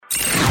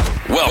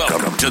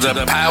Welcome to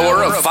the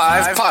Power of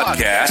Five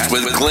podcast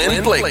with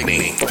Glenn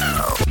Blakeney.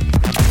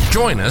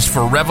 Join us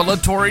for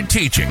revelatory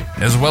teaching,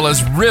 as well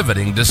as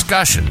riveting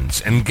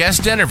discussions and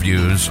guest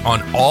interviews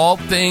on all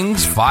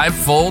things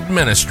fivefold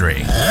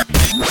ministry.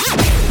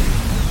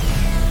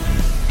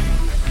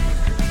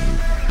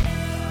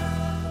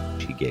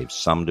 He gave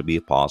some to be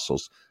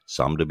apostles,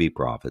 some to be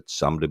prophets,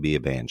 some to be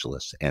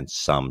evangelists, and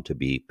some to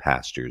be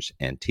pastors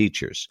and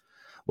teachers.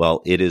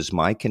 Well, it is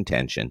my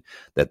contention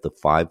that the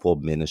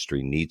fivefold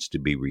ministry needs to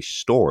be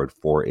restored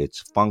for its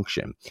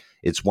function.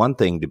 It's one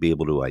thing to be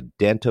able to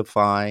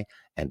identify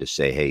and to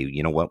say, hey,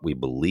 you know what, we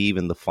believe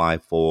in the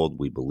fivefold,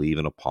 we believe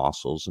in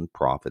apostles and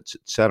prophets,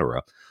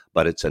 etc.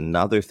 But it's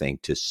another thing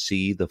to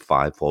see the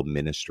fivefold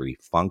ministry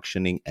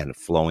functioning and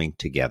flowing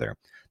together.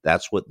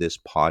 That's what this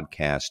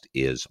podcast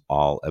is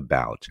all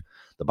about.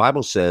 The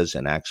Bible says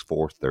in Acts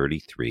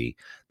 4:33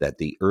 that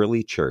the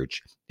early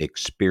church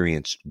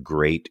experienced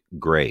great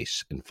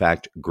grace. In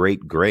fact,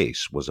 great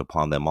grace was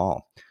upon them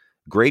all.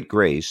 Great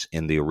grace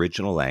in the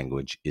original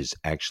language is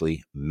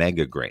actually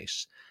mega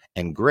grace.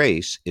 And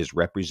grace is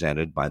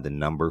represented by the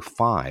number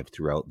 5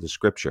 throughout the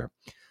scripture.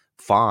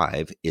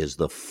 5 is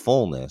the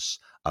fullness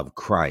of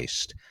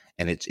Christ.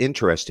 And it's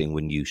interesting,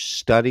 when you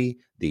study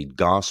the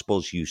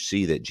Gospels, you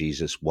see that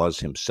Jesus was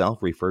himself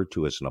referred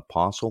to as an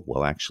apostle.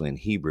 Well, actually in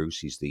Hebrews,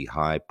 he's the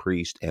high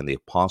priest and the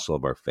apostle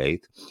of our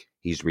faith.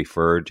 He's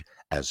referred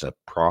as a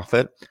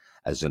prophet,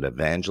 as an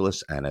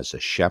evangelist, and as a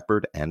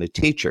shepherd and a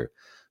teacher.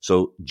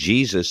 So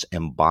Jesus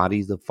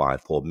embodied the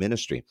fivefold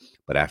ministry.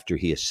 But after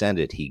he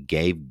ascended, he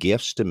gave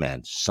gifts to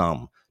men,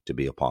 some to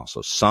be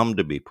apostles, some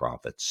to be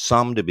prophets,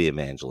 some to be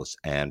evangelists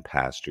and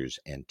pastors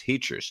and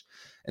teachers.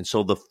 And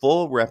so the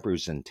full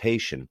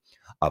representation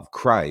of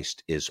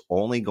Christ is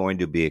only going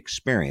to be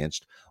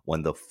experienced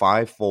when the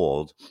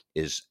fivefold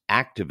is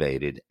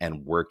activated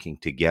and working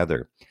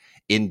together.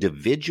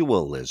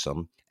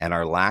 Individualism and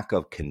our lack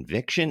of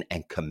conviction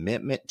and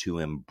commitment to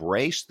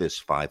embrace this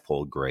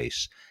fivefold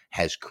grace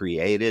has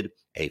created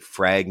a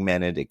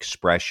fragmented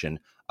expression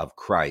of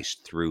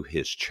Christ through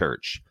his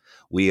church.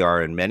 We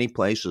are in many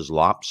places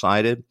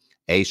lopsided,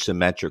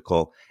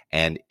 asymmetrical,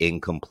 and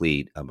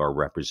incomplete of our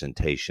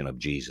representation of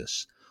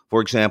Jesus.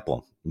 For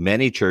example,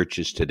 many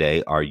churches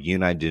today are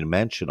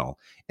unidimensional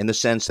in the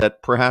sense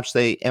that perhaps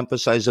they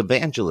emphasize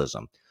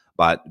evangelism,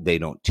 but they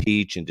don't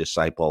teach and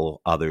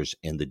disciple others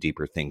in the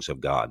deeper things of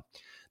God.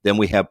 Then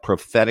we have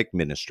prophetic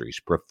ministries,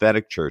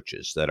 prophetic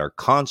churches that are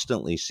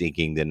constantly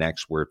seeking the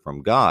next word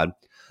from God,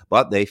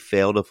 but they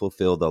fail to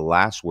fulfill the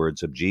last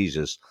words of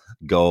Jesus,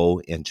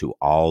 go into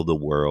all the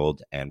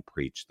world and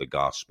preach the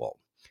gospel.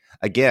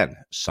 Again,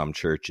 some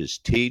churches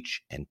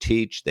teach and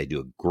teach. They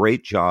do a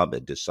great job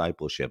at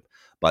discipleship,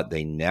 but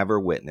they never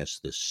witness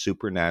the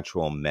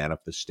supernatural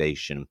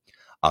manifestation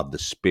of the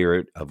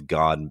Spirit of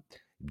God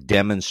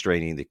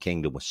demonstrating the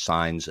kingdom with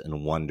signs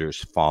and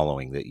wonders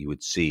following that you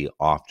would see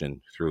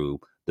often through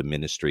the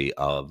ministry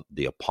of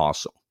the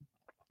apostle.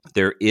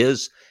 There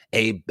is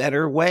a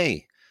better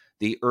way.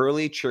 The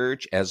early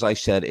church, as I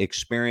said,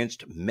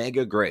 experienced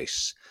mega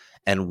grace,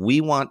 and we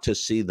want to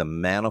see the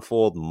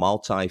manifold,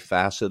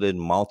 multifaceted,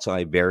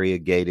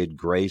 multivariegated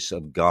grace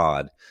of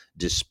God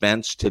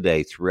dispensed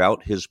today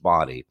throughout his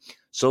body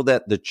so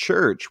that the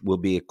church will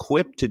be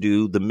equipped to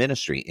do the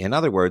ministry. In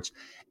other words,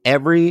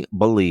 every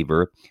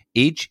believer,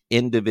 each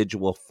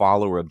individual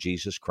follower of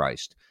Jesus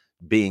Christ,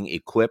 being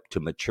equipped to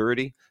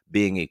maturity,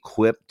 being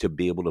equipped to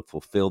be able to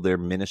fulfill their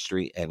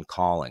ministry and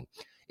calling.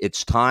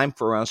 It's time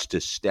for us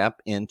to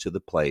step into the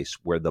place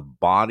where the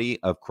body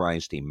of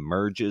Christ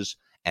emerges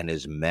and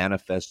is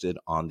manifested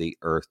on the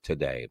earth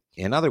today.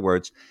 In other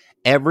words,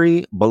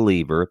 every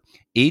believer,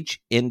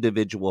 each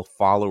individual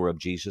follower of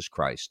Jesus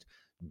Christ,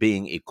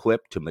 being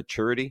equipped to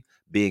maturity,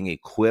 being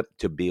equipped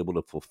to be able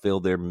to fulfill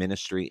their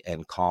ministry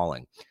and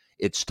calling.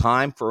 It's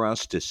time for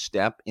us to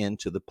step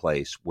into the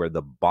place where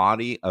the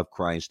body of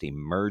Christ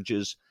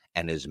emerges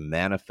and is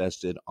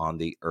manifested on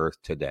the earth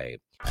today.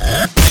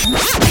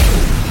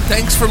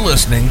 Thanks for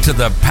listening to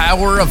the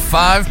Power of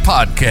Five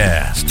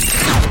podcast.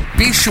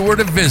 Be sure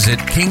to visit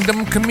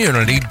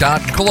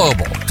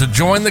kingdomcommunity.global to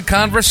join the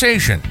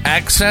conversation,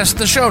 access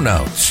the show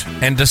notes,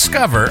 and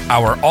discover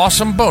our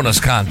awesome bonus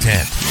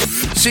content.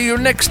 See you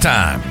next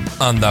time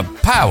on the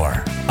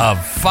Power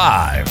of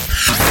Five.